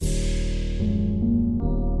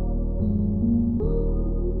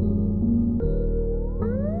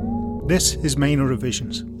This is Minor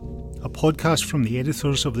Revisions, a podcast from the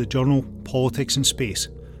editors of the journal Politics and Space,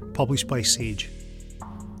 published by Sage.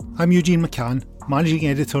 I'm Eugene McCann, Managing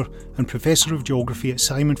Editor and Professor of Geography at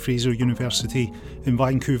Simon Fraser University in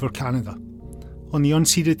Vancouver, Canada, on the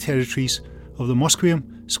unceded territories of the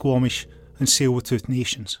Musqueam, Squamish and Tsleil-Waututh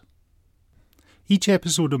nations. Each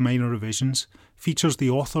episode of Minor Revisions features the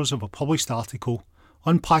authors of a published article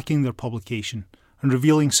unpacking their publication and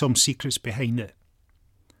revealing some secrets behind it.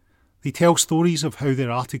 They tell stories of how their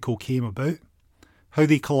article came about, how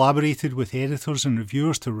they collaborated with editors and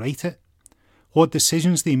reviewers to write it, what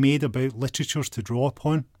decisions they made about literatures to draw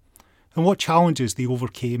upon, and what challenges they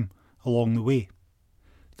overcame along the way.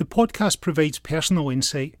 The podcast provides personal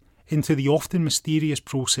insight into the often mysterious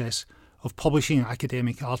process of publishing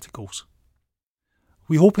academic articles.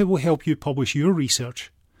 We hope it will help you publish your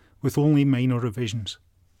research with only minor revisions.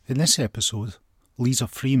 In this episode, Lisa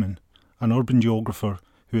Freeman, an urban geographer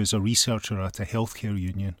who is a researcher at a healthcare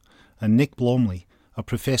union, and Nick Blomley, a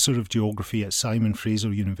professor of geography at Simon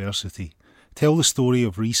Fraser University, tell the story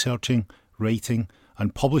of researching, writing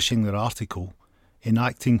and publishing their article,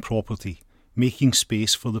 Enacting Property, Making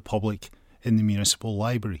Space for the Public in the Municipal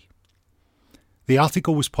Library. The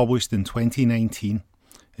article was published in 2019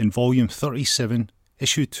 in Volume 37,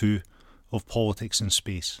 Issue 2 of Politics and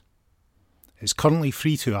Space. It's currently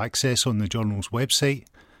free to access on the journal's website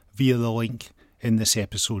via the link in this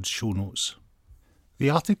episode's show notes. The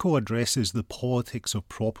article addresses the politics of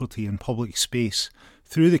property and public space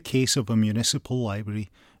through the case of a municipal library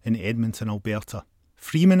in Edmonton, Alberta.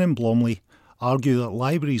 Freeman and Blomley argue that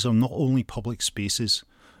libraries are not only public spaces,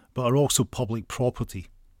 but are also public property.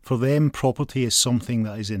 For them, property is something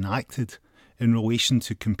that is enacted in relation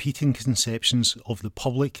to competing conceptions of the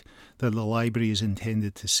public that the library is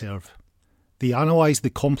intended to serve. They analyse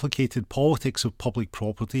the complicated politics of public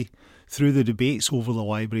property through the debates over the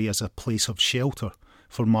library as a place of shelter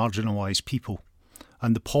for marginalised people,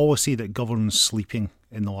 and the policy that governs sleeping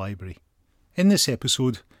in the library. In this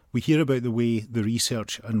episode, we hear about the way the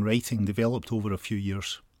research and writing developed over a few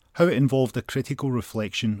years, how it involved a critical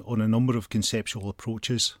reflection on a number of conceptual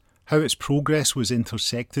approaches, how its progress was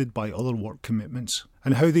intersected by other work commitments,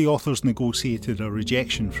 and how the authors negotiated a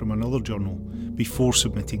rejection from another journal before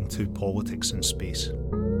submitting to Politics and Space.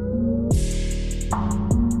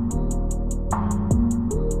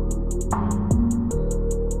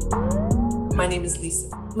 My name is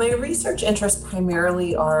Lisa. My research interests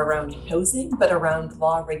primarily are around housing, but around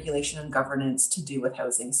law, regulation, and governance to do with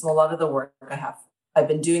housing. So a lot of the work I've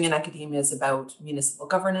been doing in academia is about municipal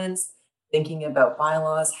governance, thinking about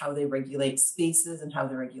bylaws, how they regulate spaces and how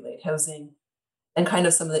they regulate housing, and kind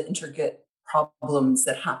of some of the intricate problems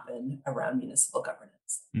that happen around municipal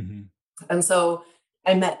governance. Mm-hmm. And so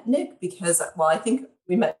I met Nick because, I think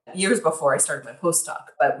we met years before I started my postdoc,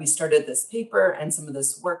 but we started this paper and some of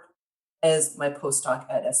this work as my postdoc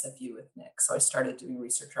at SFU with Nick. So I started doing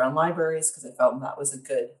research around libraries because I felt that was a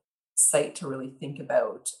good site to really think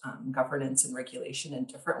about governance and regulation in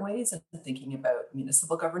different ways and thinking about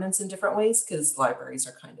municipal governance in different ways, because libraries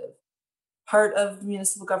are kind of part of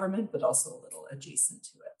municipal government, but also a little adjacent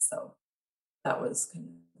to it. So that was kind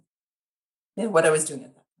of what I was doing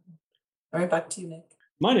at that time. All right, back to you, Nick.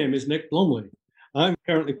 My name is Nick Blomley. I'm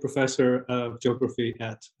currently professor of geography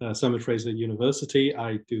at Simon Fraser University.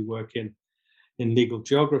 I do work in legal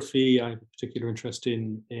geography. I have a particular interest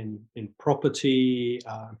in property.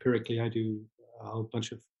 Empirically, I do a whole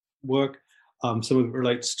bunch of work. Some of it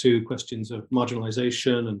relates to questions of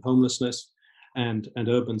marginalization and homelessness and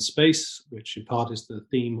urban space, which in part is the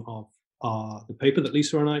theme of the paper that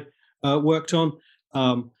Lisa and I worked on.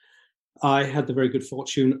 I had the very good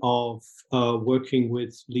fortune of working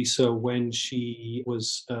with Lisa when she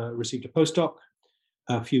received a postdoc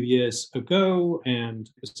a few years ago, and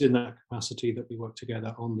it's in that capacity that we work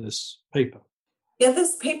together on this paper. Yeah,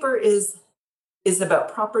 this paper is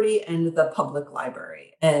about property and the public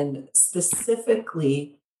library, and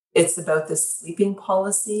specifically it's about the sleeping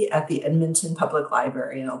policy at the Edmonton Public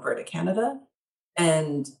Library in Alberta, Canada.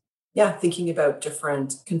 And thinking about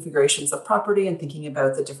different configurations of property and thinking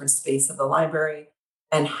about the different space of the library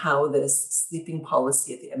and how this sleeping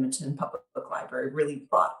policy at the Edmonton Public Library really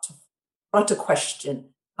brought to question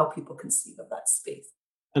how people conceive of that space.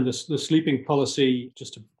 And the sleeping policy,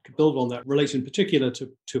 just to build on that, relates in particular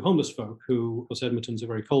to homeless folk who, of course, Edmonton's a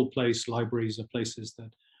very cold place. Libraries are places that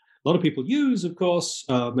a lot of people use, of course,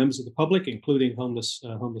 members of the public, including homeless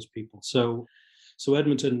people. So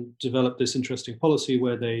Edmonton developed this interesting policy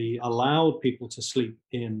where they allowed people to sleep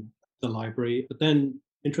in the library, but then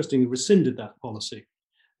interestingly rescinded that policy.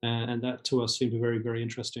 And that to us seemed a very, very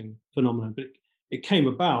interesting phenomenon. But it came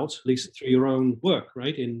about, Lisa, through your own work,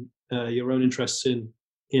 right, in your own interests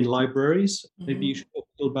in libraries. Maybe you should talk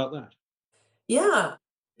a little about that. Yeah,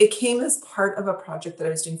 it came as part of a project that I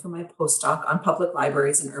was doing for my postdoc on public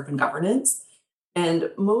libraries and urban governance.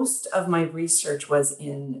 And most of my research was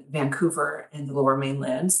in Vancouver and the Lower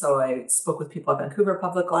Mainland. So I spoke with people at Vancouver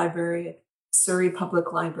Public Library, Surrey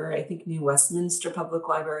Public Library, I think New Westminster Public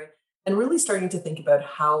Library, and really starting to think about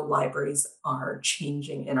how libraries are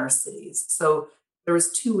changing in our cities. So there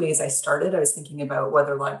was two ways I started. I was thinking about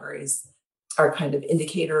whether libraries are kind of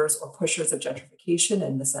indicators or pushers of gentrification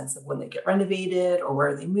in the sense of when they get renovated or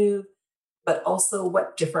where they move, but also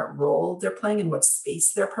what different role they're playing and what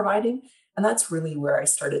space they're providing. And that's really where I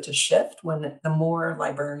started to shift when the more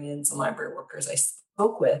librarians and library workers I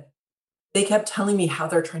spoke with, they kept telling me how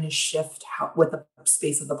they're trying to shift what the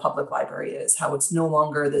space of the public library is, how it's no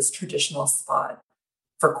longer this traditional spot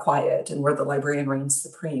for quiet and where the librarian reigns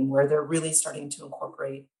supreme, where they're really starting to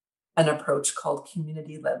incorporate an approach called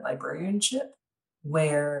community-led librarianship,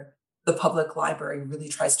 where the public library really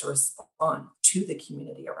tries to respond to the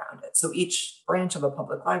community around it. So each branch of a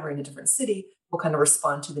public library in a different city will kind of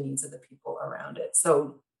respond to the needs of the people around it.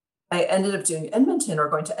 So I ended up doing Edmonton or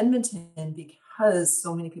going to Edmonton because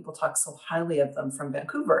so many people talk so highly of them from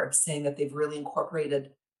Vancouver, saying that they've really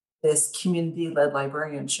incorporated this community-led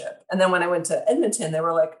librarianship. And then when I went to Edmonton, they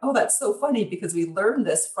were like, oh, that's so funny because we learned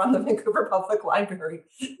this from the Vancouver Public Library,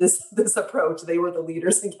 this approach. They were the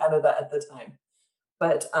leaders in Canada at the time.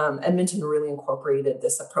 But Edmonton really incorporated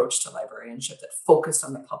this approach to librarianship that focused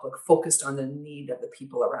on the public, focused on the need of the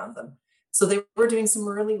people around them. So they were doing some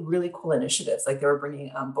really, really cool initiatives. Like they were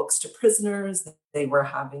bringing books to prisoners. They were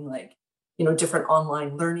having different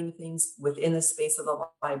online learning things within the space of the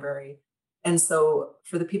library. And so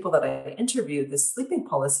for the people that I interviewed, this sleeping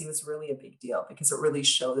policy was really a big deal because it really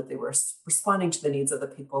showed that they were responding to the needs of the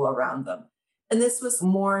people around them. And this was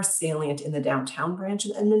more salient in the downtown branch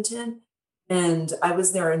in Edmonton. And I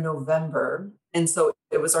was there in November. And so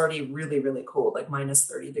it was already really, really cold, like minus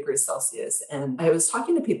 30 degrees Celsius. And I was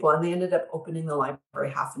talking to people and they ended up opening the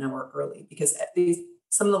library half an hour early because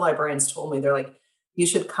some of the librarians told me, they're like, you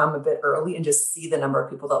should come a bit early and just see the number of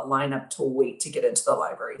people that line up to wait to get into the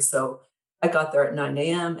library. So I got there at 9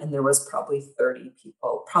 a.m. and there was probably 30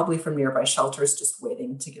 people, probably from nearby shelters, just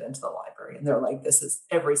waiting to get into the library. And they're like, this is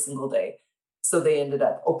every single day. So they ended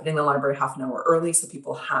up opening the library half an hour early so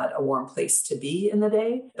people had a warm place to be in the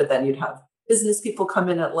day. But then you'd have business people come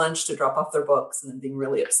in at lunch to drop off their books and then being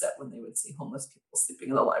really upset when they would see homeless people sleeping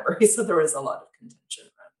in the library. So there was a lot of contention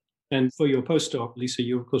around it. And for your postdoc, Lisa,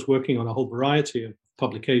 you're of course working on a whole variety of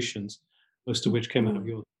publications, most of which came out of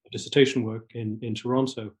your dissertation work in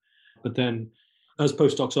Toronto. But then, as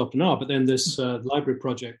postdocs often are, but then this library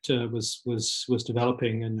project was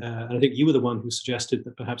developing, and I think you were the one who suggested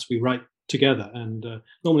that perhaps we write together. And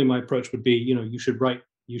normally my approach would be, you should write,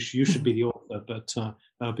 you should be the author,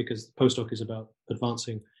 but because the postdoc is about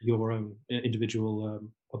advancing your own individual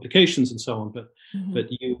publications and so on. But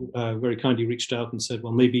you very kindly reached out and said,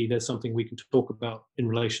 well, maybe there's something we can talk about in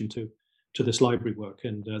relation to this library work,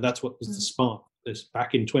 and that's what was the spark. This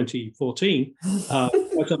back in 2014,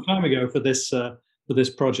 quite some time ago, for this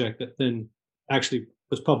project that then actually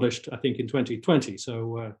was published, I think, in 2020.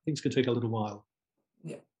 So things can take a little while.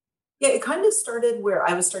 Yeah, it kind of started where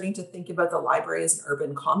I was starting to think about the library as an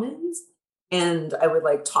urban commons, and I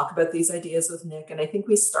would talk about these ideas with Nick. And I think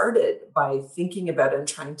we started by thinking about it and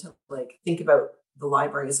trying to think about the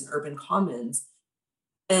library as an urban commons.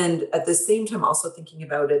 And at the same time, also thinking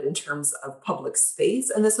about it in terms of public space.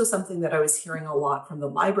 And this was something that I was hearing a lot from the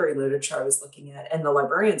library literature I was looking at. And the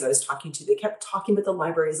librarians I was talking to, they kept talking about the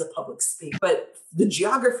library as a public space. But the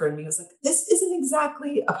geographer in me was like, this isn't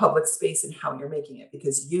exactly a public space in how you're making it,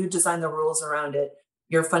 because you design the rules around it.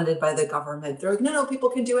 You're funded by the government. They're like, no, people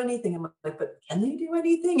can do anything. I'm like, but can they do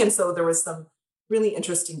anything? And so there was some really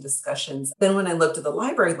interesting discussions. Then when I looked at the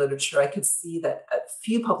library literature, I could see that a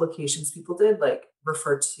few publications people did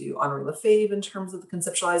refer to Henri Lefebvre in terms of the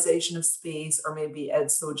conceptualization of space, or maybe Ed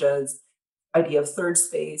Soja's idea of third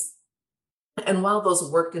space. And while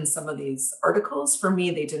those worked in some of these articles, for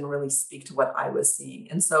me, they didn't really speak to what I was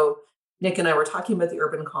seeing. And so Nick and I were talking about the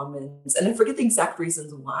urban commons, and I forget the exact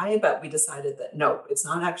reasons why, but we decided that no, it's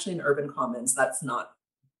not actually an urban commons. That's not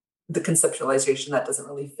the conceptualization. That doesn't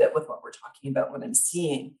really fit with what we're talking about, what I'm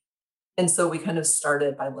seeing. And so we kind of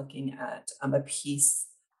started by looking at a piece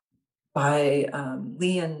by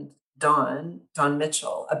Lee and Don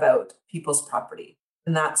Mitchell about people's property.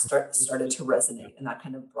 And that started to resonate. And that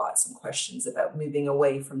kind of brought some questions about moving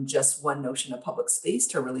away from just one notion of public space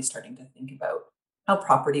to really starting to think about how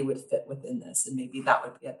property would fit within this. And maybe that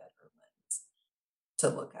would be a better lens to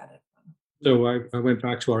look at it from. So I went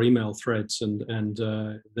back to our email threads, and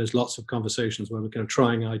there's lots of conversations where we're kind of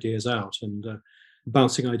trying ideas out and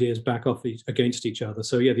bouncing ideas back off against each other.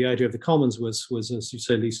 So yeah, the idea of the commons was, as you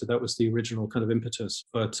say, Lisa, that was the original kind of impetus.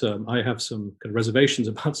 But I have some kind of reservations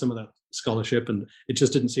about some of that scholarship, and it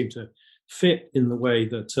just didn't seem to fit in the way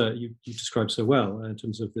that you described so well in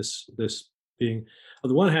terms of this being, on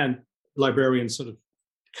the one hand, librarians sort of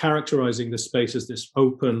characterizing this space as this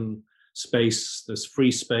open space, this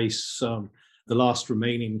free space, the last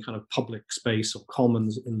remaining kind of public space or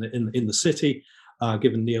commons in the city,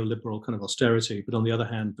 given neoliberal kind of austerity. But on the other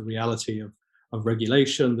hand, the reality of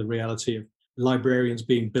regulation, the reality of librarians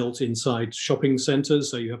being built inside shopping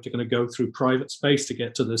centres, so you have to kind of go through private space to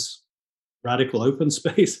get to this radical open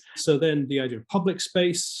space. So then the idea of public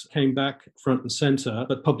space came back front and center,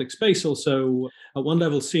 but public space also at one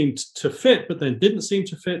level seemed to fit, but then didn't seem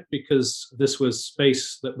to fit because this was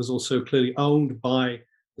space that was also clearly owned by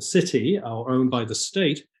the city or owned by the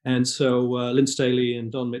state. And so Lynn Staley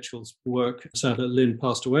and Don Mitchell's work, sadly Lynn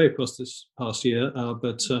passed away, of course, this past year,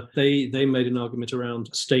 but they made an argument around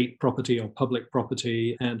state property or public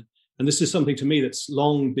property. And this is something to me that's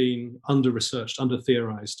long been under-researched,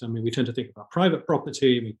 under-theorized. I mean, we tend to think about private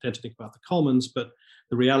property, we tend to think about the commons, but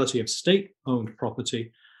the reality of state-owned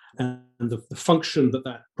property and the function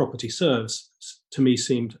that property serves, to me,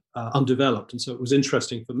 seemed undeveloped. And so it was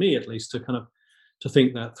interesting for me, at least, to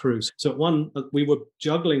think that through. So at one, we were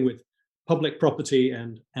juggling with public property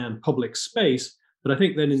and public space, but I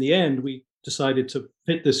think then in the end, we decided to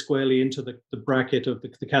fit this squarely into the bracket of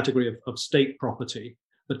the category of state property,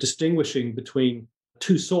 but distinguishing between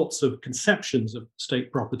two sorts of conceptions of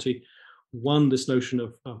state property. One, this notion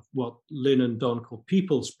of what Lynn and Don call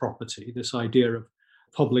people's property, this idea of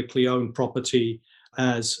publicly owned property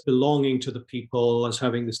as belonging to the people, as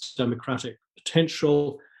having this democratic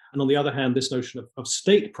potential. And on the other hand, this notion of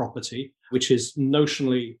state property, which is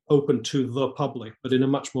notionally open to the public, but in a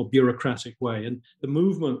much more bureaucratic way. And the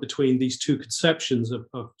movement between these two conceptions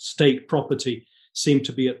of state property seemed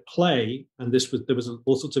to be at play, and there was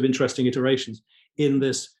all sorts of interesting iterations in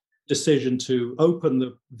this decision to open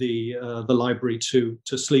the library to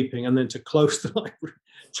sleeping and then to close the library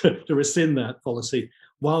to rescind that policy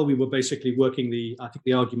while we were basically working the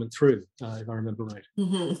argument through, if I remember right.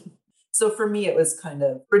 Mm-hmm. So for me, it was kind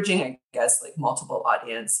of bridging, I guess, like multiple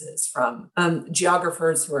audiences from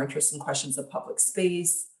geographers who are interested in questions of public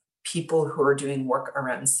space, people who are doing work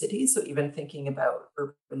around cities. So even thinking about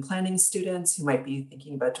urban planning students who might be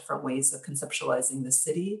thinking about different ways of conceptualizing the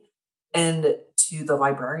city, and to the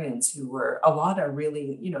librarians who a lot are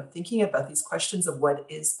really, thinking about these questions of what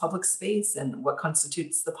is public space and what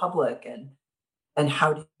constitutes the public, and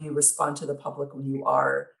how do you respond to the public when you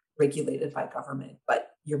are regulated by government, but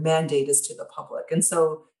your mandate is to the public. And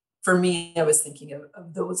so for me, I was thinking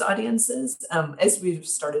of those audiences as we've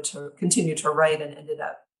started to continue to write and ended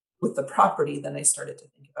up with the property. Then I started to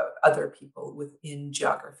think about other people within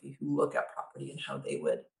geography who look at property and how they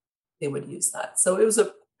would use that. So it was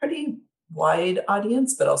a pretty wide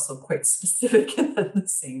audience, but also quite specific in the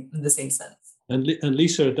same sense. And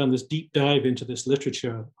Lisa had done this deep dive into this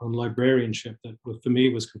literature on librarianship that for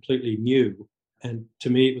me was completely new. And to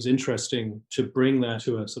me, it was interesting to bring that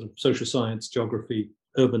to a sort of social science, geography,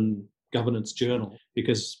 urban governance journal,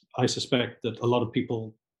 because I suspect that a lot of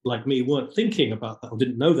people like me weren't thinking about that or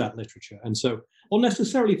didn't know that literature. And so, or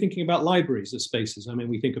necessarily thinking about libraries as spaces. I mean,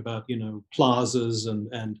 we think about, plazas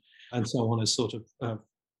and so on as sort of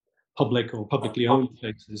public or publicly owned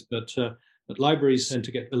spaces, but libraries tend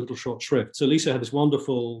to get a little short shrift. So Lisa had this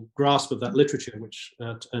wonderful grasp of that literature,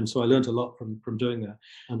 and so I learned a lot from doing that.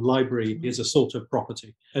 And library is a sort of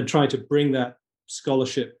property, and trying to bring that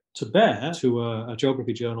scholarship to bear to a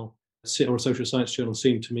geography journal or a social science journal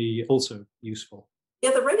seemed to me also useful. Yeah,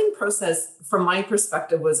 the writing process, from my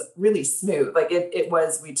perspective, was really smooth. Like it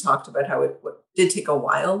was, we talked about how it did take a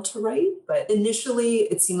while to write, but initially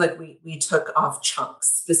it seemed like we took off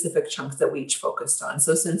specific chunks that we each focused on.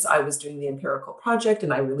 So since I was doing the empirical project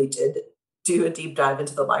and I really did do a deep dive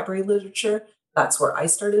into the library literature, that's where I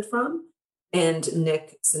started from. And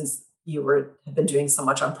Nick, since you have been doing so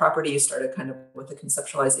much on property, you started kind of with the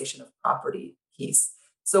conceptualization of property piece.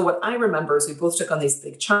 So what I remember is we both took on these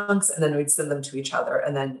big chunks and then we'd send them to each other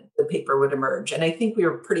and then the paper would emerge. And I think we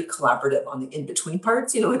were pretty collaborative on the in-between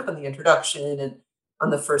parts, like on the introduction and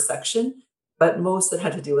on the first section, but most that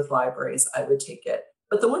had to do with libraries, I would take it.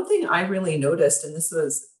 But the one thing I really noticed, and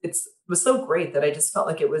it was so great that I just felt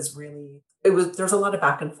like there's a lot of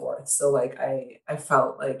back and forth. So like I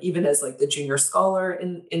felt like even as like the junior scholar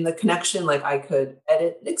in the connection, like I could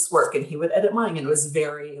edit Nick's work and he would edit mine, and it was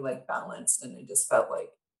very like balanced. And I just felt like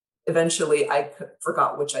eventually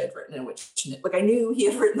forgot which I had written and which, like I knew he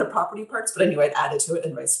had written the property parts, but I knew I'd added to it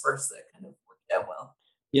and vice versa. It kind of worked out well.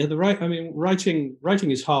 Yeah,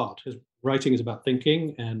 writing is hard. Writing is about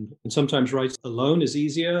thinking, and sometimes writing alone is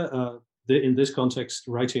easier. In this context,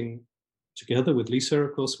 writing together with Lisa,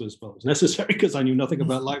 of course, was necessary because I knew nothing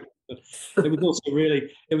about library. But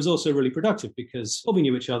it was also really productive because we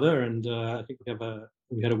knew each other, and I think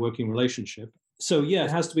we had a working relationship. So yeah, it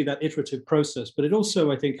has to be that iterative process, but it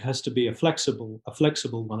also, I think, has to be a flexible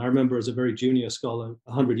one. I remember as a very junior scholar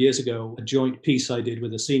 100 years ago, a joint piece I did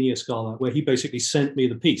with a senior scholar where he basically sent me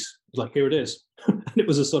the piece. It was like, here it is. And it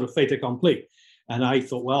was a sort of fait accompli. And I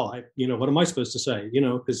thought, well, what am I supposed to say?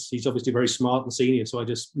 Because he's obviously very smart and senior. So I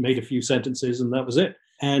just made a few sentences and that was it.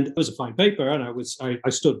 And it was a fine paper and I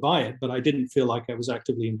stood by it, but I didn't feel like I was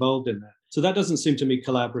actively involved in that. So that doesn't seem to me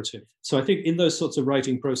collaborative. So I think in those sorts of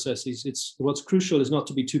writing processes, what's crucial is not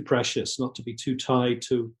to be too precious, not to be too tied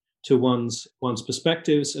to one's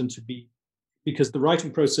perspectives, and because the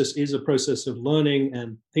writing process is a process of learning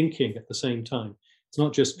and thinking at the same time. It's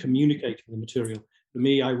not just communicating the material. For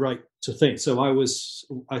me, I write to think. So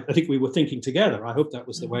I think we were thinking together. I hope that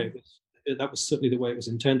was the way it was. That was certainly the way it was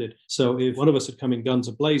intended. So if one of us had come in guns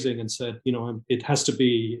a-blazing and said, it has to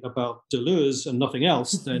be about Deleuze and nothing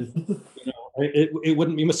else, then it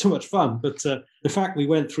wouldn't be so much fun. But the fact we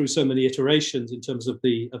went through so many iterations in terms of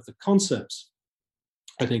the concepts,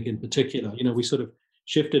 I think in particular, we sort of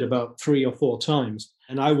shifted about 3 or 4 times.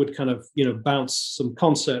 And I would kind of, bounce some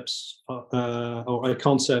concepts or a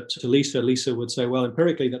concept to Lisa. Lisa would say, well,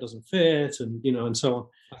 empirically that doesn't fit, and, and so on.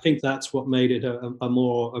 I think that's what made it a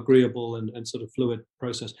more agreeable and sort of fluid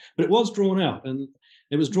process. But it was drawn out, and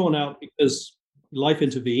it was drawn out because life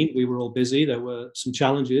intervened. We were all busy. There were some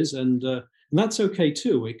challenges, and that's okay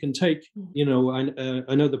too. It can take,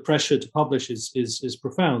 I know the pressure to publish is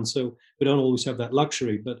profound, so we don't always have that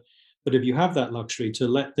luxury. But if you have that luxury to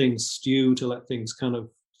let things stew, to let things kind of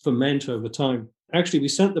ferment over time. Actually, we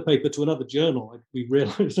sent the paper to another journal, like we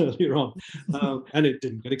realized earlier on, and it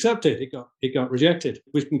didn't get accepted. It got rejected.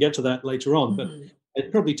 We can get to that later on, but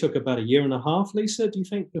it probably took about 1.5 years, Lisa, do you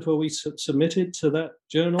think, before we submitted to that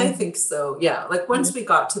journal? I think so, yeah. Like once we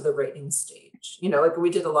got to the writing stage, like we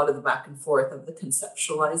did a lot of the back and forth of the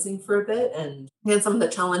conceptualizing for a bit. And some of the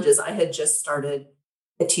challenges, I had just started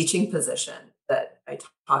a teaching position that I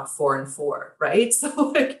taught 4 and 4, right?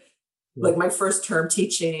 So like my first term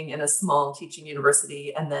teaching in a small teaching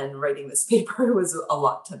university and then writing this paper was a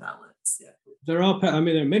lot to balance. Yeah. There are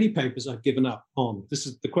many papers I've given up on. This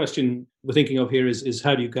is the question we're thinking of here is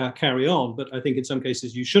how do you carry on? But I think in some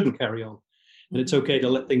cases you shouldn't carry on. And it's okay to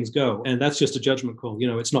let things go. And that's just a judgment call.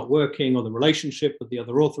 It's not working, or the relationship with the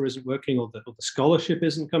other author isn't working, or the scholarship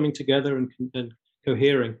isn't coming together and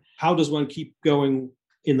cohering. How does one keep going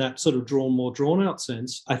in that sort of more drawn out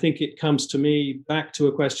sense? I think it comes to me back to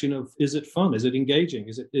a question of, is it fun? Is it engaging?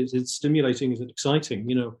 Is it stimulating? Is it exciting?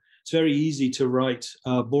 It's very easy to write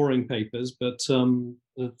boring papers, but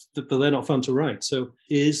they're not fun to write. So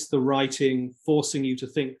is the writing forcing you to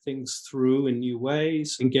think things through in new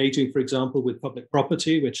ways? Engaging, for example, with public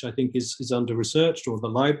property, which I think is under-researched, or the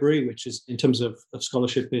library, which is, in terms of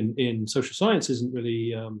scholarship in social science, isn't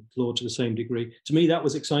really explored to the same degree. To me, that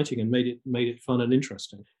was exciting and made it fun and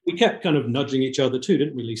interesting. We kept kind of nudging each other too,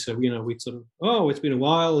 didn't we, Lisa? We'd sort of, it's been a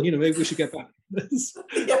while, maybe we should get back to this.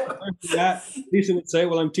 Yeah. Lisa would say,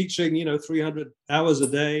 well, I'm teaching, 300 hours a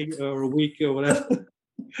day or a week or whatever.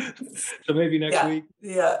 So maybe next week.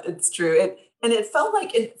 Yeah, it's true. It felt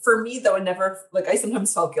like it for me, though. I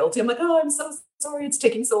sometimes felt guilty. I'm like, oh, I'm so sorry it's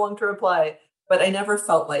taking so long to reply. But I never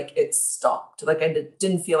felt like it stopped. Like I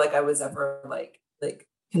didn't feel like I was ever like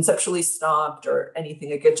conceptually stopped or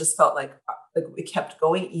anything. Like it just felt like we kept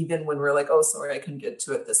going even when we're like, oh, sorry, I couldn't get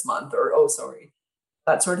to it this month, or oh, sorry,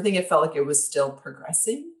 that sort of thing. It felt like it was still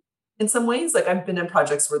progressing in some ways. Like I've been in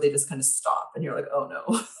projects where they just kind of stop and you're like, oh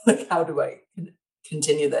no, like how do I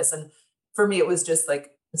continue this? And for me, it was just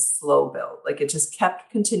like a slow build. Like it just kept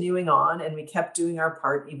continuing on, and we kept doing our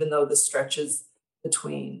part, even though the stretches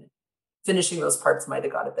between finishing those parts might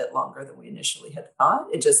have got a bit longer than we initially had thought.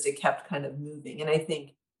 It kept kind of moving. And I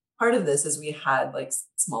think part of this is we had like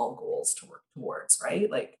small goals to work towards, right?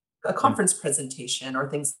 Like a conference presentation or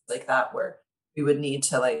things like that, where we would need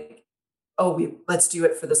to let's do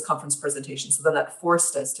it for this conference presentation. So then that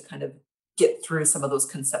forced us to kind of get through some of those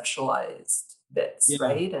conceptualized bits,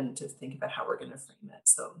 right? And to think about how we're going to frame it.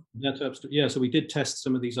 So that's absolutely, yeah. So we did test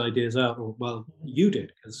some of these ideas out, or well, you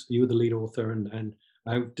did, because you were the lead author, and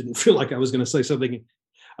I didn't feel like I was going to say something.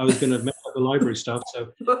 I was going to mess up the library stuff.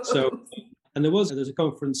 So, and there's a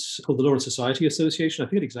conference called the Law and Society Association. I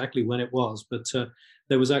forget exactly when it was, but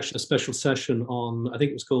there was actually a special session on, I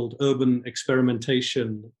think it was called Urban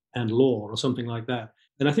Experimentation and Law or something like that.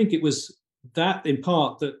 And I think it was that in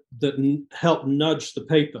part that helped nudge the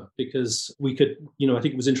paper, because we could, I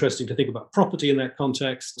think it was interesting to think about property in that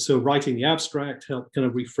context. So writing the abstract helped kind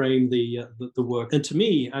of reframe the work. And to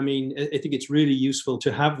me, I mean, I think it's really useful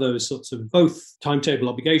to have those sorts of both timetable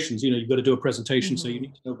obligations. You've got to do a presentation, so you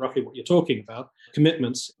need to know roughly what you're talking about,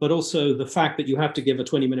 commitments, but also the fact that you have to give a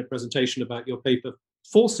 20-minute presentation about your paper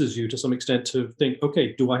forces you to some extent to think,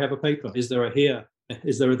 okay, do I have a paper? Is there a here?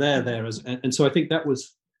 Is there a there? And so I think that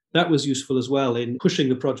was useful as well in pushing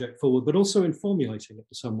the project forward, but also in formulating it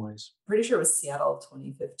in some ways. Pretty sure it was Seattle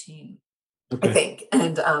 2015, okay. I think.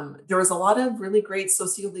 And there was a lot of really great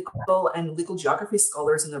socio-legal and legal geography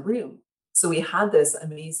scholars in the room. So we had this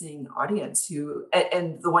amazing audience who,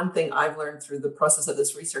 and the one thing I've learned through the process of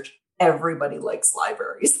this research, everybody likes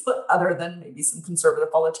libraries, other than maybe some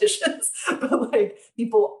conservative politicians. But like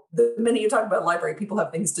people, the minute you talk about library, people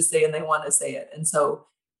have things to say and they want to say it. And so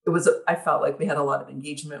I felt like we had a lot of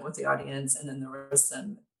engagement with the audience. And then there was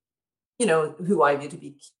some, who I view to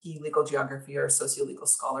be key legal geography or socio-legal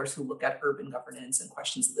scholars who look at urban governance and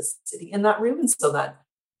questions of the city in that room. And so that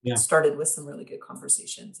started with some really good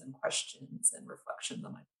conversations and questions and reflections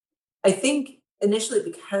on I think initially,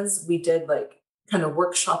 because we did kind of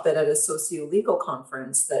workshop it at a socio-legal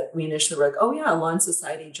conference, that we initially were like, oh yeah, a Law and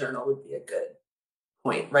Society journal would be a good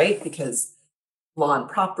point, right? Because law and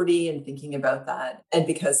property and thinking about that, and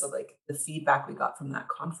because of the feedback we got from that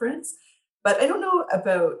conference. But I don't know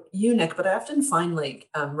about you, Nick, but I often find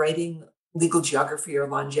writing legal geography or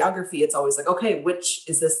law and geography, it's always okay, which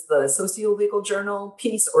is this, the socio-legal journal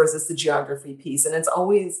piece or is this the geography piece? And it's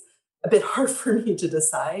always a bit hard for me to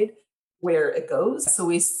decide where it goes. So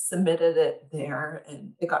we submitted it there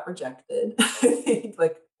and it got rejected. I think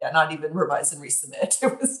not even revise and resubmit.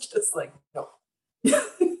 It was just no.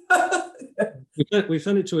 We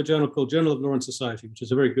sent it to a journal called Journal of Law and Society, which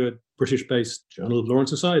is a very good British-based Journal of Law and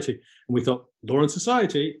Society. And we thought, Law and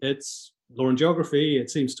Society, it's law and geography. It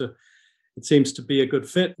seems to be a good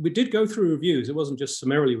fit. We did go through reviews. It wasn't just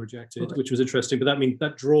summarily rejected, which was interesting. But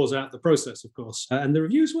that draws out the process, of course. And the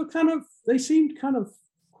reviews were they seemed kind of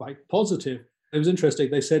quite positive. It was interesting.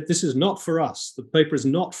 They said, this is not for us. The paper is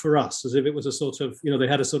not for us, as if it was a sort of, they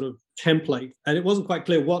had a sort of template. And it wasn't quite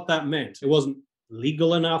clear what that meant. It wasn't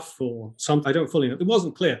legal enough or something. I don't fully know. It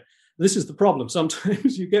wasn't clear. This is the problem.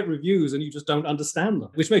 Sometimes you get reviews and you just don't understand them,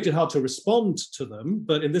 which makes it hard to respond to them.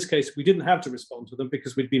 But in this case, we didn't have to respond to them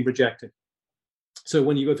because we'd been rejected. So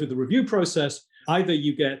when you go through the review process, either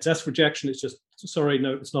you get test rejection, it's just, sorry,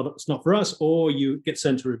 no, it's not for us, or you get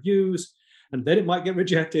sent to reviews and then it might get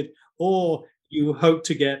rejected, or you hope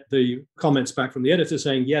to get the comments back from the editor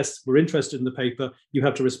saying, yes, we're interested in the paper. You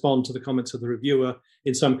have to respond to the comments of the reviewer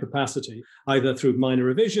in some capacity, either through minor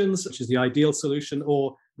revisions, which is the ideal solution,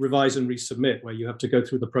 or revise and resubmit, where you have to go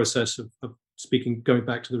through the process of going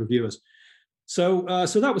back to the reviewers. So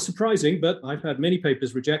that was surprising, but I've had many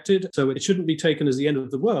papers rejected, so it shouldn't be taken as the end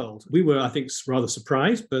of the world. We were, I think, rather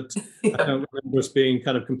surprised, but I don't remember us being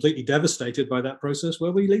kind of completely devastated by that process.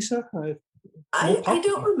 Were we, Lisa? I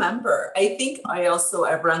don't remember. I think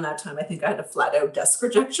around that time, I think I had a flat out desk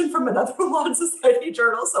rejection from another Law and Society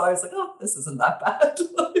journal. So I was like, oh, this isn't that bad.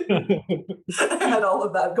 I had all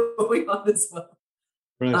of that going on as well.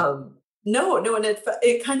 Right. No, and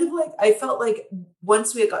it kind of I felt like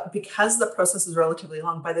once because the process is relatively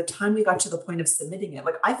long, by the time we got to the point of submitting it,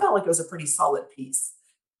 I felt like it was a pretty solid piece.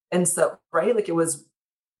 And so, right, it was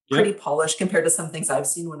pretty polished compared to some things I've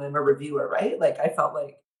seen when I'm a reviewer, right? I felt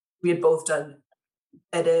like we had both done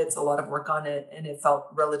edits, a lot of work on it, and it felt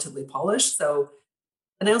relatively polished. So,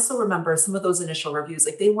 and I also remember some of those initial reviews,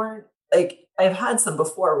 they weren't I've had some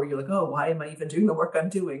before where you're oh, why am I even doing the work I'm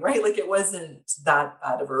doing? Right. It wasn't that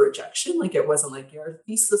bad of a rejection. It wasn't your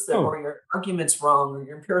thesis or your argument's wrong or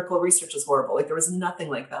your empirical research is horrible. There was nothing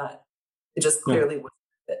like that. It just clearly wasn't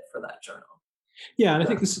fit for that journal. Yeah, and I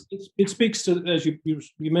think it speaks to, as you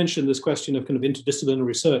mentioned, this question of kind of interdisciplinary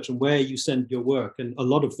research and where you send your work. And a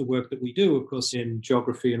lot of the work that we do, of course, in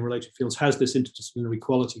geography and related fields has this interdisciplinary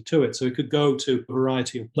quality to it. So it could go to a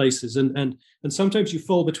variety of places. And sometimes you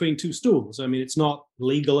fall between two stools. I mean, it's not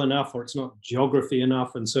legal enough or it's not geography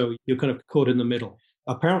enough. And so you're kind of caught in the middle.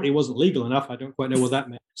 Apparently it wasn't legal enough. I don't quite know what that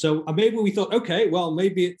meant. So maybe we thought, okay, well,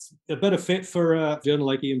 maybe it's a better fit for a journal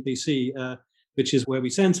like EMPC, which is where we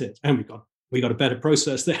sent it. And we got a better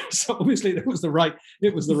process there. So obviously it was the right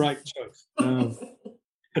choice.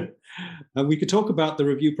 We could talk about the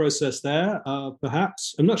review process there,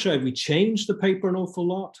 perhaps. I'm not sure if we changed the paper an awful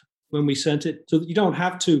lot when we sent it. So you don't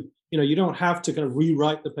have to You don't have to kind of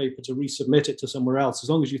rewrite the paper to resubmit it to somewhere else, as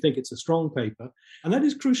long as you think it's a strong paper. And that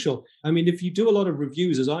is crucial. I mean, if you do a lot of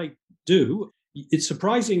reviews, as I do, it's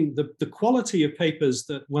surprising the quality of papers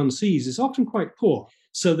that one sees is often quite poor.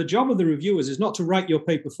 So the job of the reviewers is not to write your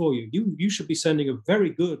paper for you. You should be sending a very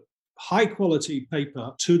good, high quality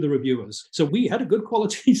paper to the reviewers. So we had a good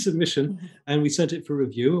quality submission and we sent it for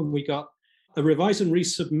review, and we got a revise and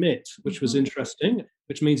resubmit, which was interesting,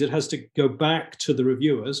 which means it has to go back to the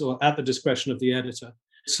reviewers or at the discretion of the editor.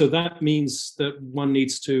 So that means that one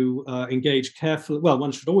needs to engage carefully. Well,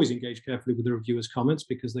 one should always engage carefully with the reviewers' comments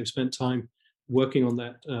because they've spent time working on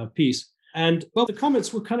that piece. And well, the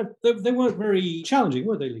comments were they weren't very challenging,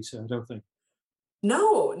 were they, Lisa? I don't think.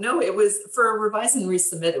 No, it was for a revise and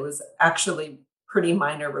resubmit. It was actually pretty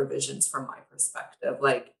minor revisions from my perspective.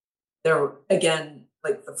 Like there, again,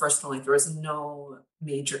 like the first one, like there was no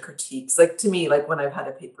major critiques. Like to me, like when I've had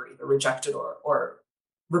a paper either rejected or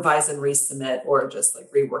revise and resubmit or just like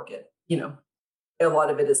rework it, a lot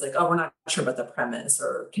of it is like, oh, we're not sure about the premise,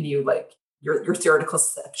 or can you like your theoretical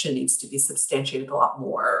section needs to be substantiated a lot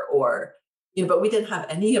more, or but we didn't have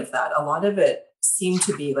any of that. A lot of it seemed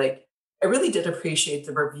to be like, I really did appreciate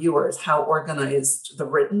the reviewers, how organized the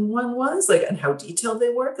written one was, like, and how detailed they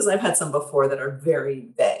were. Because I've had some before that are very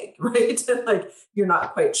vague, right? And like, you're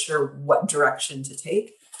not quite sure what direction to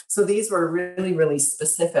take. So these were really, really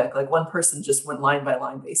specific. Like one person just went line by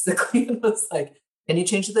line, basically, and was like, can you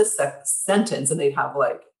change this sentence? And they'd have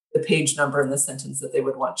like the page number and the sentence that they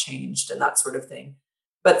would want changed and that sort of thing.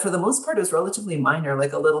 But for the most part, it was relatively minor,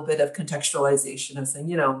 like a little bit of contextualization of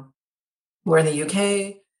saying, we're in the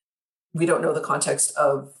UK. We don't know the context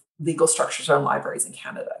of legal structures around libraries in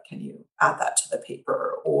Canada. Can you add that to the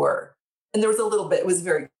paper? And there was a little bit, it was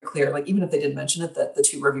very clear, like even if they didn't mention it, that the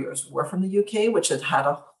two reviewers were from the UK, which had had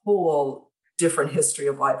a whole different history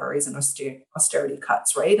of libraries and austerity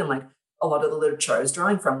cuts, right? And like a lot of the literature I was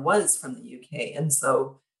drawing from was from the UK. And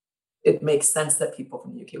so it makes sense that people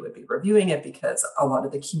from the UK would be reviewing it because a lot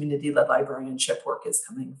of the community-led librarianship work is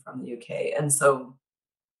coming from the UK. And so,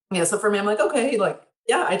 so for me, I'm like, okay, like,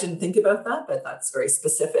 yeah, I didn't think about that, but that's very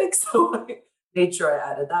specific. So I made sure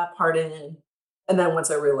I added that part in. And then once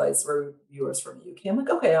I realized we're reviewers from the UK, I'm like,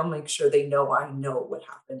 okay, I'll make sure they know I know what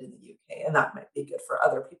happened in the UK. And that might be good for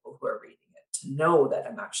other people who are reading it to know that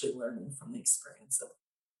I'm actually learning from the experience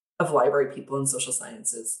of library people and social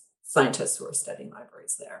sciences, scientists who are studying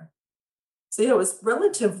libraries there. So yeah, it was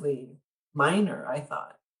relatively minor, I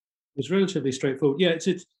thought. It was relatively straightforward. Yeah,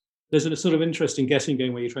 there's a sort of interesting guessing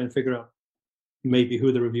game where you try and figure out maybe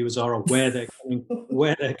who the reviewers are or where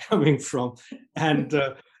they're coming from. And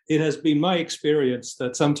it has been my experience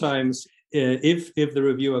that sometimes if the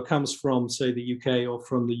reviewer comes from, say, the UK or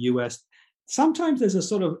from the US, sometimes there's a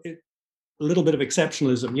sort of a little bit of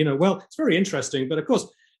exceptionalism. Well, it's very interesting, but of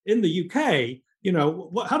course, in the UK,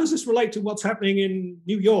 how does this relate to what's happening in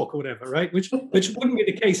New York or whatever, right? Which wouldn't be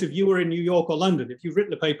the case if you were in New York or London. If you've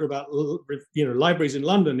written a paper about libraries in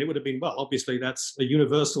London, it would have been, well, obviously that's a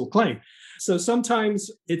universal claim. So sometimes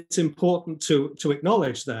it's important to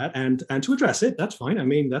acknowledge that and to address it. That's fine. I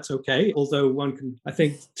mean, that's okay. Although one can, I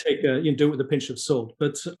think, take do it with a pinch of salt.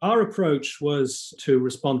 But our approach was to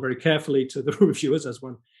respond very carefully to the reviewers, as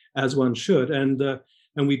one should,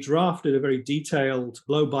 and we drafted a very detailed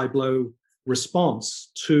blow by blow response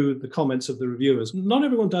to the comments of the reviewers. Not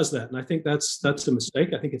everyone does that, and I think that's a mistake.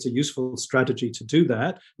 I think it's a useful strategy to do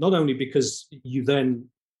that, not only because you then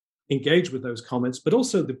engage with those comments, but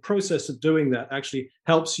also the process of doing that actually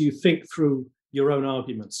helps you think through your own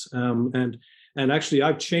arguments. And actually,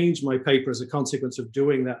 I've changed my paper as a consequence of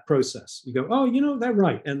doing that process. You go, oh, that's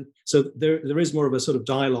right. And so there is more of a sort of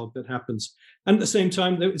dialogue that happens. And at the same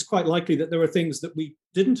time, it's quite likely that there are things that we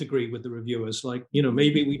didn't agree with the reviewers. Like,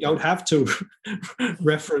 maybe we don't have to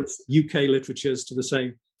reference UK literatures to the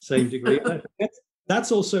same degree.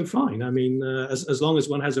 That's also fine. I mean, as long as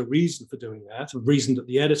one has a reason for doing that, a reason that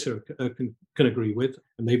the editor can agree with,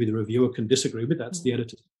 and maybe the reviewer can disagree with, that's the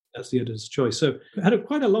editor's choice. So we had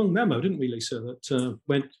quite a long memo, didn't we, Lisa,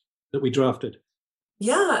 that we drafted?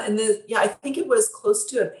 Yeah, and I think it was close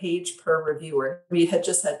to a page per reviewer. We had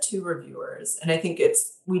just had 2 reviewers, and I think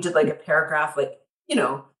we did like a paragraph, like,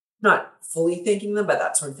 not fully thanking them, but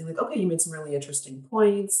that sort of thing. Like, okay, you made some really interesting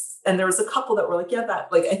points. And there was a couple that were like, yeah,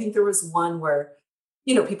 that, like, I think there was one where,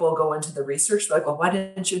 people go into the research, like, well, why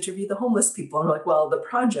didn't you interview the homeless people? And we're like, well, the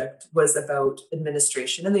project was about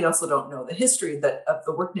administration. And they also don't know the history of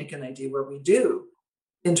the work Nick and I do, where we do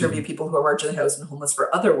interview people who are marginally housed and homeless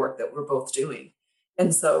for other work that we're both doing.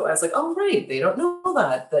 And so I was like, oh, right, they don't know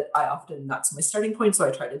that that's my starting point. So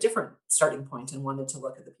I tried a different starting point and wanted to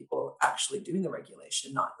look at the people actually doing the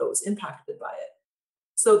regulation, not those impacted by it.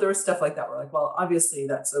 So there was stuff like that. We're like, well, obviously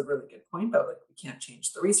that's a really good point, but like we can't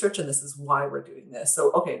change the research, and this is why we're doing this.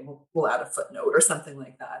 So okay, we'll add a footnote or something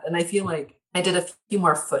like that. And I feel like I did a few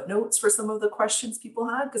more footnotes for some of the questions people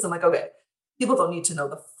had because I'm like, okay, people don't need to know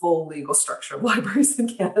the full legal structure of libraries in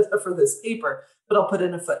Canada for this paper, but I'll put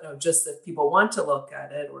in a footnote just if people want to look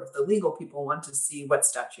at it, or if the legal people want to see what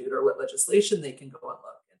statute or what legislation, they can go and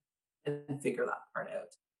look and figure that part out.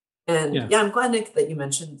 And yeah, I'm glad, Nick, that you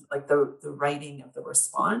mentioned like the writing of the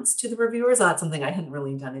response to the reviewers. That's something I hadn't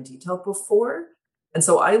really done in detail before. And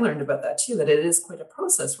so I learned about that too, that it is quite a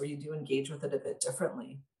process where you do engage with it a bit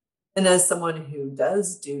differently. And as someone who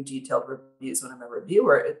does do detailed reviews when I'm a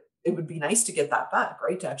reviewer, it would be nice to get that back,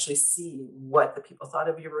 right? To actually see what the people thought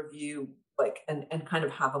of your review, like, and kind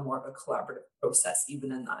of have a more of a collaborative process,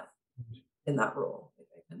 even in that role.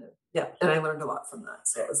 Yeah, and I learned a lot from that.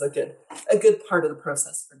 So it was a good part of the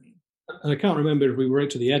process for me. And I can't remember if we wrote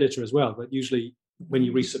to the editor as well, but usually when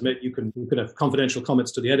you resubmit, you can have confidential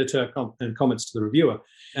comments to the editor and comments to the reviewer.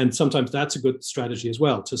 And sometimes that's a good strategy as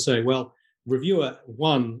well, to say, well, reviewer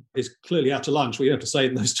one is clearly out to lunch. We don't have to say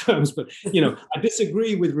it in those terms, but I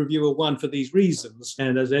disagree with reviewer one for these reasons.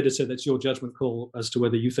 And as editor, that's your judgment call as to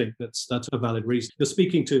whether you think that's a valid reason. You're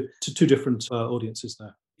speaking to two different audiences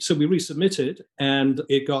there. So we resubmitted, and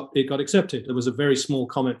it got accepted. There was a very small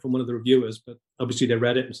comment from one of the reviewers, but obviously they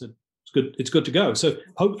read it and said it's good to go. So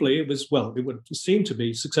hopefully it would seem to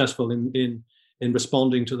be successful in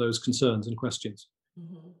responding to those concerns and questions.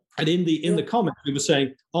 Mm-hmm. And in the comment, we were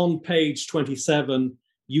saying on page 27,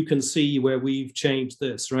 you can see where we've changed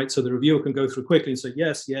this, right? So the reviewer can go through quickly and say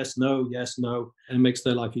yes, yes, no, and it makes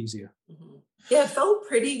their life easier. Mm-hmm. Yeah, it felt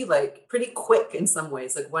pretty quick in some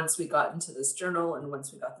ways. Like once we got into this journal and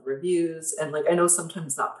once we got the reviews, and like I know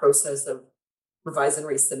sometimes that process of revise and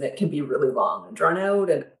resubmit can be really long and drawn out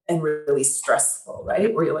and really stressful,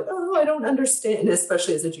 right? Where you're like, oh, I don't understand,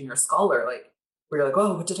 especially as a junior scholar, like where you're like,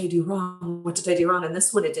 oh, what did I do wrong? What did I do wrong? And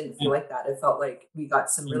this one, it didn't feel like that. It felt like we got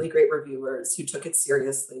some really great reviewers who took it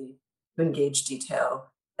seriously, who engaged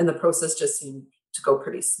detail, and the process just seemed to go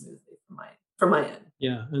pretty smoothly from my end.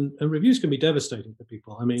 Yeah, and reviews can be devastating for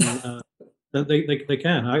people. I mean, they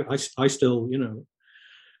can. I still,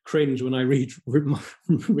 cringe when I read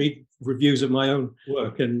reviews of my own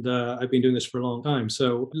work, and I've been doing this for a long time.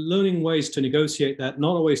 So learning ways to negotiate that,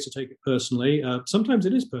 not always to take it personally. Sometimes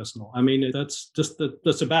it is personal. I mean, that's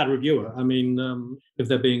a bad reviewer. I mean, if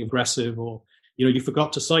they're being aggressive or, you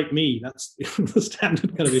forgot to cite me, that's the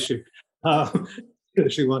standard kind of issue.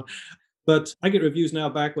 Issue one. But I get reviews now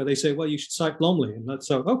back where they say, well, you should cite Blomley. And that's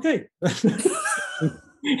so, okay.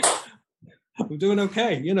 I'm doing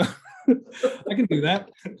okay, I can do that.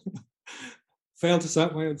 Fail to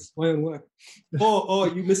cite my own work. Or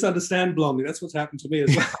you misunderstand Blomley. That's what's happened to me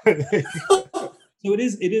as well. So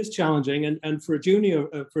it is challenging. And for a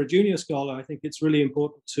junior scholar, I think it's really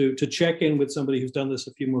important to check in with somebody who's done this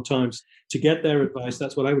a few more times to get their advice.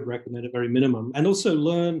 That's what I would recommend at very minimum. And also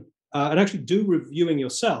learn and actually do reviewing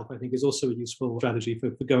yourself, I think, is also a useful strategy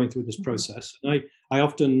for going through this process. And I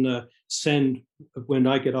often send, when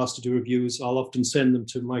I get asked to do reviews, I'll often send them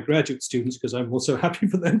to my graduate students because I'm also happy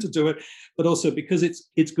for them to do it, but also because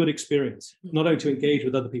it's good experience, not only to engage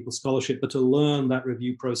with other people's scholarship, but to learn that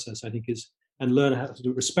review process, I think and learn how to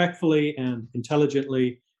do it respectfully and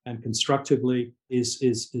intelligently and constructively is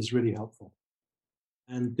really helpful.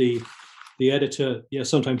 And the editor,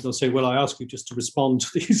 sometimes they'll say, well, I ask you just to respond to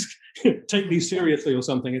these, take these seriously or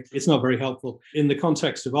something. It's not very helpful. In the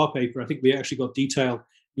context of our paper, I think we actually got detail.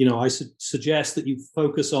 I suggest that you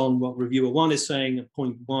focus on what reviewer one is saying at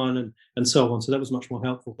point one and so on. So that was much more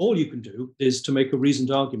helpful. All you can do is to make a reasoned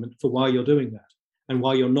argument for why you're doing that and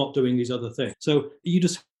why you're not doing these other things. So you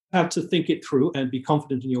just have to think it through and be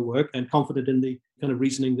confident in your work and confident in the kind of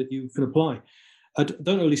reasoning that you can apply. I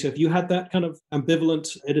don't know, Lisa, have you had that kind of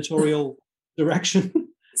ambivalent editorial direction?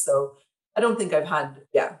 So I don't think I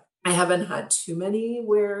haven't had too many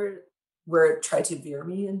where it tried to veer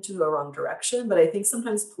me into a wrong direction. But I think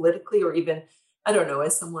sometimes politically, or even, I don't know,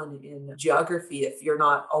 as someone in geography, if you're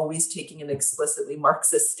not always taking an explicitly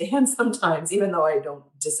Marxist stand sometimes, even though I don't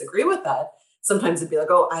disagree with that, sometimes it'd be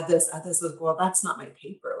like, oh, add this, well, that's not my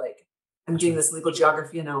paper. Like I'm doing this legal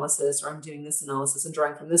geography analysis, or I'm doing this analysis and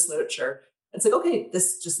drawing from this literature. It's like, okay,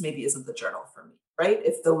 this just maybe isn't the journal for me, right?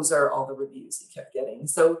 If those are all the reviews you kept getting.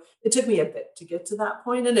 So it took me a bit to get to that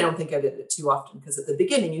point, and I don't think I did it too often because at the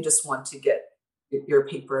beginning you just want to get your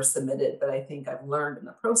paper submitted. But I think I've learned in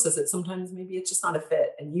the process that sometimes maybe it's just not a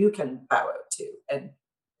fit, and you can bow out too. And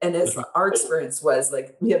as our experience was,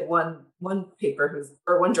 like we had one paper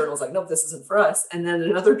one journal was like, nope, this isn't for us, and then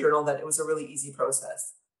another journal that it was a really easy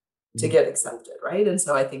process to get accepted, right? And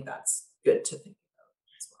so I think that's good to think.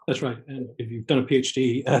 That's right. And if you've done a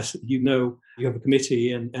PhD, you know you have a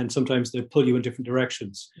committee, and sometimes they pull you in different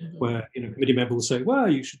directions. Mm-hmm. Where committee members will say, "Well,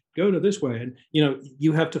 you should go to this way," and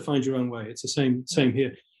you have to find your own way. It's the same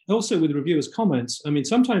here. Also, with reviewers' comments, I mean,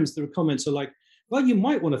 sometimes the comments are like, "Well, you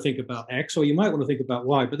might want to think about X, or you might want to think about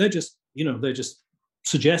Y," but they're just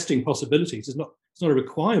suggesting possibilities. It's not a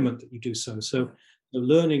requirement that you do so. So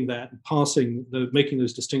learning that and making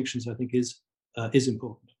those distinctions, I think, is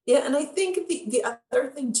important. Yeah, and I think the other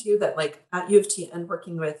thing too that like at U of T and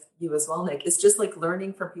working with you as well, Nick, is just like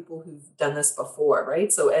learning from people who've done this before,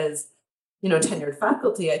 right? So as tenured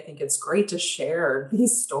faculty, I think it's great to share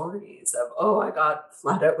these stories of, oh, I got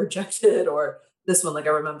flat out rejected, or this one, like I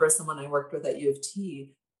remember someone I worked with at U of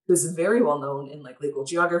T who's very well known in like legal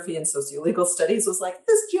geography and sociolegal studies was like,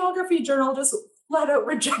 this geography journal just flat out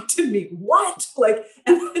rejected me. What? Like,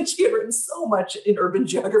 and then she had written so much in urban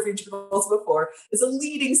geography journals before, is a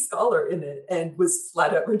leading scholar in it, and was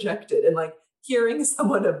flat out rejected. And like hearing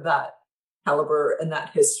someone of that caliber and that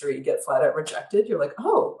history get flat out rejected, you're like,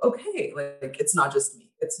 oh, okay. Like it's not just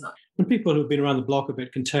me. It's not. And people who've been around the block a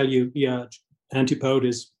bit can tell you, yeah, Antipode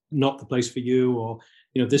is not the place for you, or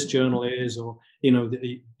this journal is, or you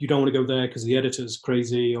don't want to go there because the editor's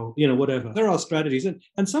crazy, or whatever. There are strategies,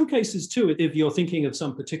 and some cases too, if you're thinking of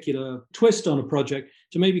some particular twist on a project,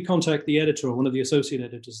 to maybe contact the editor or one of the associate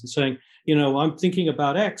editors and saying, I'm thinking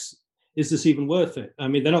about X. Is this even worth it? I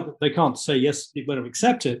mean, they can't say yes, you're going to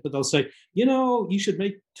accept it, but they'll say, you should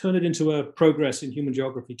turn it into a progress in human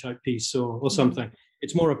geography type piece or something.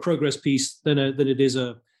 It's more a progress piece than it is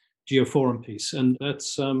a geoforum piece, and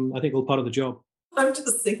that's I think all part of the job. I'm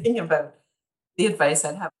just thinking about the advice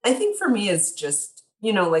I'd have. I think for me is just,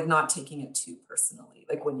 like not taking it too personally,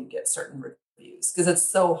 like when you get certain reviews, because it's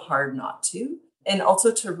so hard not to. And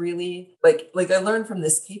also to really, like I learned from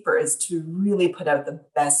this paper, is to really put out the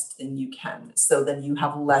best thing you can. So then you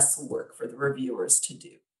have less work for the reviewers to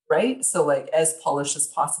do, right? So like as polished as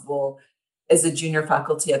possible. As a junior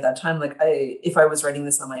faculty at that time, like if I was writing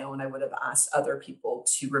this on my own, I would have asked other people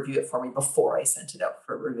to review it for me before I sent it out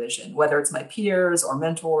for revision, whether it's my peers or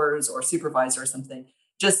mentors or supervisor or something,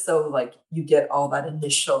 just so like you get all that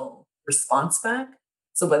initial response back.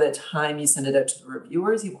 So by the time you send it out to the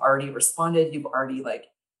reviewers, you've already responded, you've already like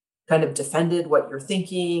kind of defended what you're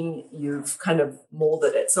thinking, you've kind of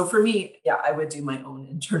molded it. So for me, yeah, I would do my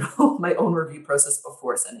own my own review process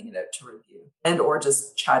before sending it out to review, and or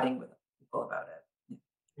just chatting with about it.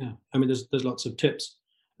 Yeah, I mean, there's lots of tips.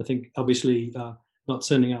 I think obviously not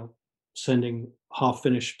sending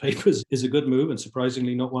half-finished papers is a good move, and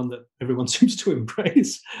surprisingly not one that everyone seems to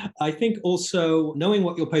embrace. I think also knowing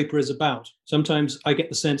what your paper is about. Sometimes I get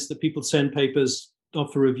the sense that people send papers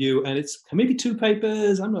off for review, and it's maybe 2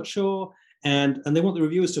 papers, I'm not sure, and they want the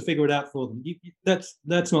reviewers to figure it out for them.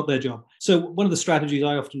 That's not their job. So one of the strategies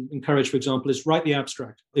I often encourage, for example, is write the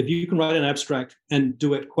abstract. If you can write an abstract and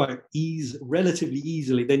do it relatively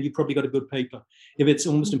easily, then you've probably got a good paper. If it's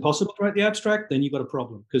almost impossible to write the abstract, then you've got a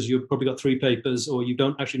problem, because you've probably got 3 papers, or you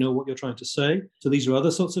don't actually know what you're trying to say. So these are other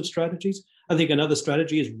sorts of strategies. I think another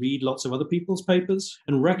strategy is read lots of other people's papers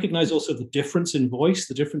and recognize also the difference in voice,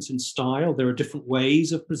 the difference in style. There are different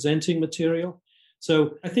ways of presenting material.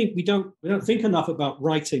 So I think we don't think enough about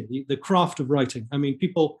writing, the craft of writing. I mean,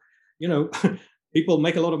 people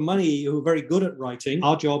make a lot of money who are very good at writing.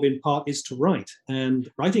 Our job in part is to write, and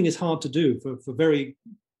writing is hard to do for very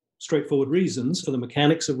straightforward reasons, for the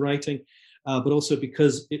mechanics of writing, but also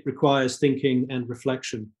because it requires thinking and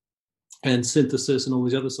reflection and synthesis and all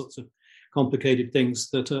these other sorts of complicated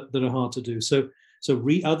things that are hard to do. So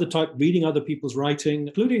reading other people's writing,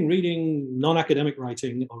 including reading non-academic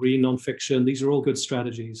writing or reading nonfiction, these are all good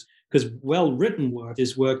strategies, because well-written work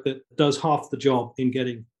is work that does half the job in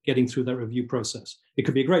getting through that review process. It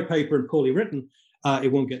could be a great paper and poorly written,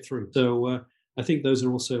 it won't get through. So I think those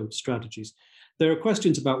are also strategies. There are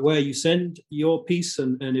questions about where you send your piece,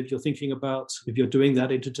 and if you're thinking about, if you're doing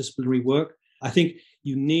that interdisciplinary work, I think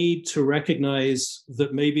you need to recognize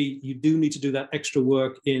that maybe you do need to do that extra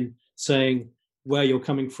work in saying where you're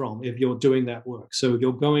coming from if you're doing that work. So if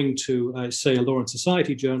you're going to, say, a Law and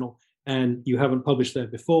Society journal and you haven't published there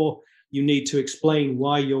before, you need to explain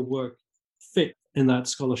why your work fit in that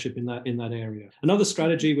scholarship in that area. Another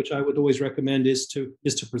strategy which I would always recommend is to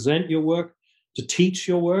present your work, to teach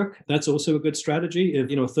your work. That's also a good strategy. If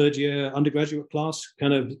a third-year undergraduate class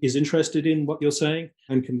kind of is interested in what you're saying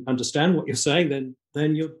and can understand what you're saying,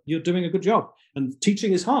 then you're doing a good job. And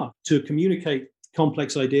teaching is hard. To communicate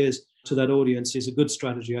complex ideas to that audience is a good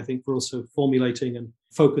strategy, I think, for also formulating and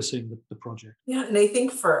focusing the project. Yeah, and I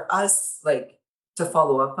think for us, like to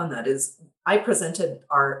follow up on that is I presented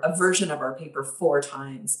a version of our paper 4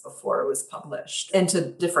 times before it was published, and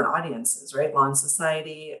to different audiences, right? Law and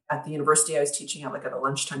Society. At the university I was teaching at, like at a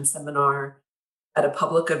lunchtime seminar, at a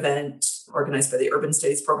public event organized by the Urban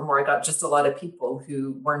Studies program, where I got just a lot of people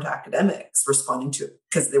who weren't academics responding to it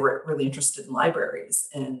because they were really interested in libraries,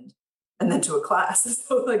 and then to a class.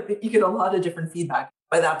 So like you get a lot of different feedback.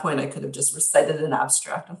 By that point, I could have just recited an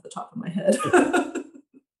abstract off the top of my head.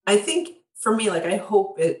 I think for me, like I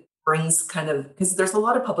hope it brings kind of, because there's a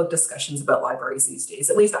lot of public discussions about libraries these days.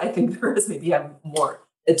 At least I think there is. Maybe I'm more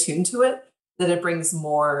attuned to it, that it brings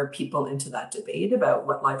more people into that debate about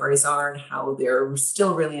what libraries are and how they're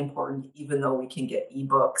still really important, even though we can get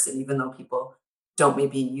ebooks and even though people don't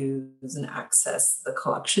maybe use and access the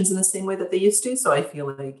collections in the same way that they used to. So I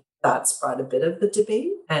feel like that's brought a bit of the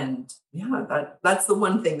debate. And yeah, that's the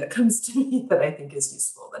one thing that comes to me that I think is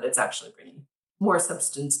useful, that it's actually bringing more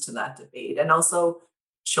substance to that debate and also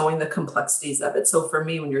showing the complexities of it. So for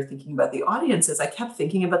me, when you're thinking about the audiences, I kept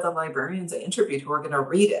thinking about the librarians I interviewed who are going to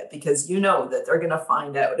read it, because you know that they're going to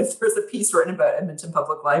find out if there's a piece written about Edmonton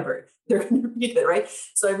Public Library, they're going to read it, right?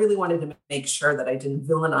 So I really wanted to make sure that I didn't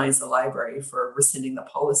villainize the library for rescinding the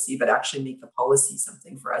policy, but actually make the policy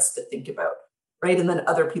something for us to think about, right? And then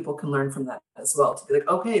other people can learn from that as well, to be like,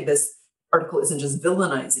 okay, this article isn't just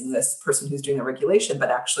villainizing this person who's doing the regulation,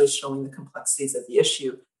 but actually showing the complexities of the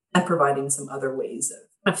issue and providing some other ways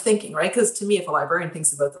of thinking, right? Because to me, if a librarian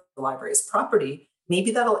thinks about the library as property,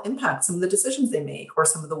 maybe that'll impact some of the decisions they make or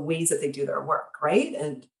some of the ways that they do their work, right?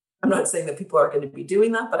 And I'm not saying that people are going to be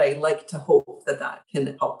doing that, but I like to hope that that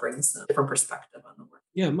can help bring some different perspective on the work.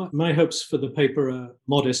 Yeah, my hopes for the paper are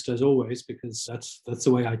modest as always, because that's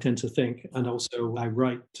the way I tend to think. And also I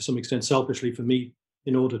write to some extent selfishly for me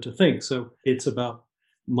in order to think. So it's about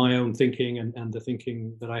my own thinking and the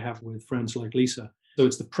thinking that I have with friends like Lisa. So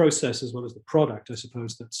it's the process as well as the product, I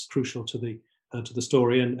suppose, that's crucial to the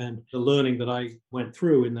story and the learning that I went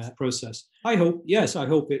through in that process. I hope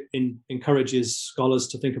it encourages scholars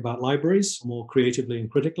to think about libraries more creatively and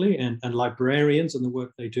critically, and librarians and the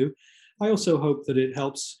work they do. I also hope that it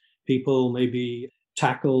helps people maybe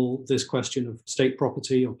tackle this question of state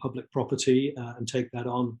property or public property and take that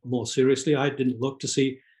on more seriously. I didn't look to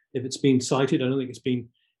see if it's been cited. I don't think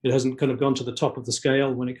it hasn't kind of gone to the top of the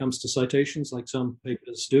scale when it comes to citations like some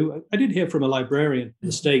papers do. I did hear from a librarian in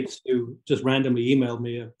the States who just randomly emailed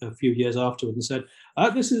me a few years afterward and said,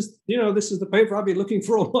 this is the paper I've been looking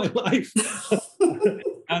for all my life.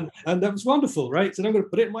 And that was wonderful, right? So I'm going to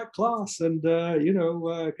put it in my class and, are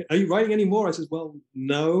you writing any more? I said, well,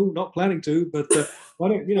 no, not planning to, but why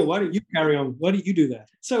don't you carry on? Why don't you do that?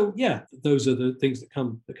 So yeah, those are the things that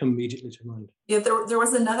come immediately to mind. Yeah, there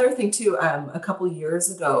was another thing too, a couple of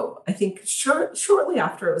years ago, I think shortly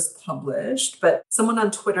after it was published, but someone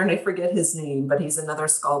on Twitter, and I forget his name, but he's another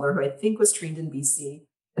scholar who I think was trained in BC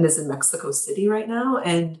and is in Mexico City right now.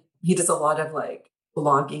 And he does a lot of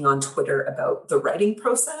blogging on Twitter about the writing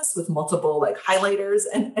process with multiple highlighters.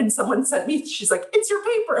 And someone sent me, she's like, it's your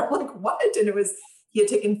paper. I'm like, what? And he had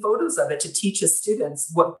taken photos of it to teach his students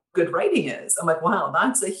what good writing is. I'm like, wow,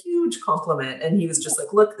 that's a huge compliment. And he was just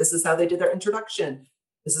like, look, this is how they did their introduction.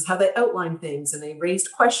 This is how they outlined things, and they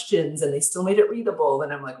raised questions and they still made it readable.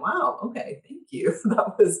 And I'm like, wow, okay, thank you.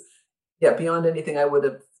 That was, beyond anything I would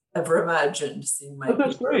have ever imagined, seeing my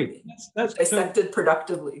that's great. That's dissected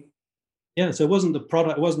productively. Yeah, so it wasn't the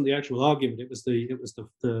product, it wasn't the actual argument, it was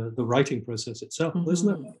the writing process itself,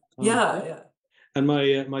 isn't it? Yeah. And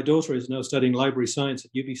my daughter is now studying library science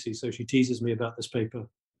at UBC, so she teases me about this paper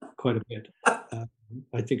quite a bit.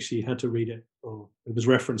 I think she had to read it, or it was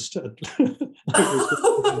referenced.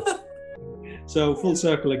 So full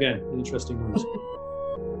circle again, interesting ones.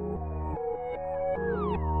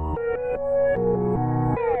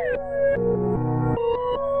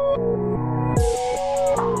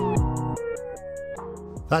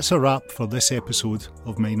 That's a wrap for this episode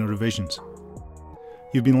of Minor Revisions.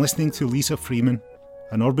 You've been listening to Lisa Freeman,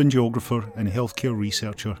 an urban geographer and healthcare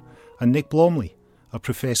researcher, and Nick Blomley, a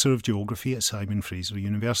professor of geography at Simon Fraser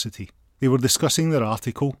University. They were discussing their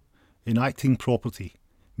article, Enacting Property,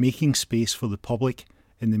 Making Space for the Public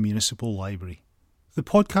in the Municipal Library. The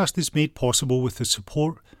podcast is made possible with the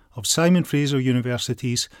support of Simon Fraser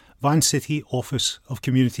University's Vancity Office of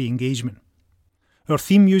Community Engagement. Our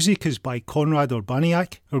theme music is by Conrad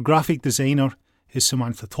Urbaniak, our graphic designer is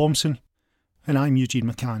Samantha Thompson, and I'm Eugene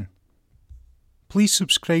McCann. Please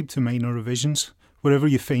subscribe to Minor Revisions wherever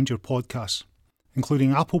you find your podcasts,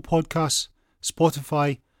 including Apple Podcasts,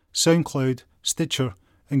 Spotify, SoundCloud, Stitcher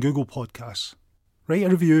and Google Podcasts. Write a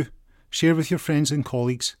review, share with your friends and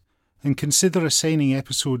colleagues, and consider assigning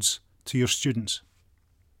episodes to your students.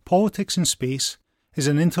 Politics in Space is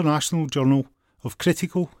an international journal of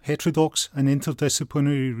critical, heterodox and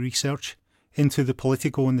interdisciplinary research into the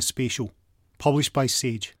political and the spatial, published by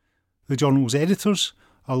Sage. The journal's editors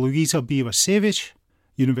are Louisa Bijewicz,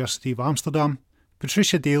 University of Amsterdam,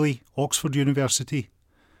 Patricia Daly, Oxford University,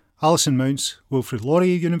 Alison Mounts, Wilfrid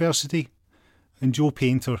Laurier University, and Joe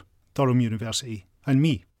Painter, Durham University, and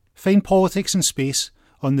me. Find Politics in Space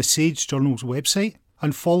on the Sage Journal's website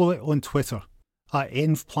and follow it on Twitter at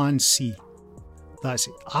EnvPlanC. That's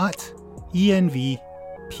at ENVPLANC.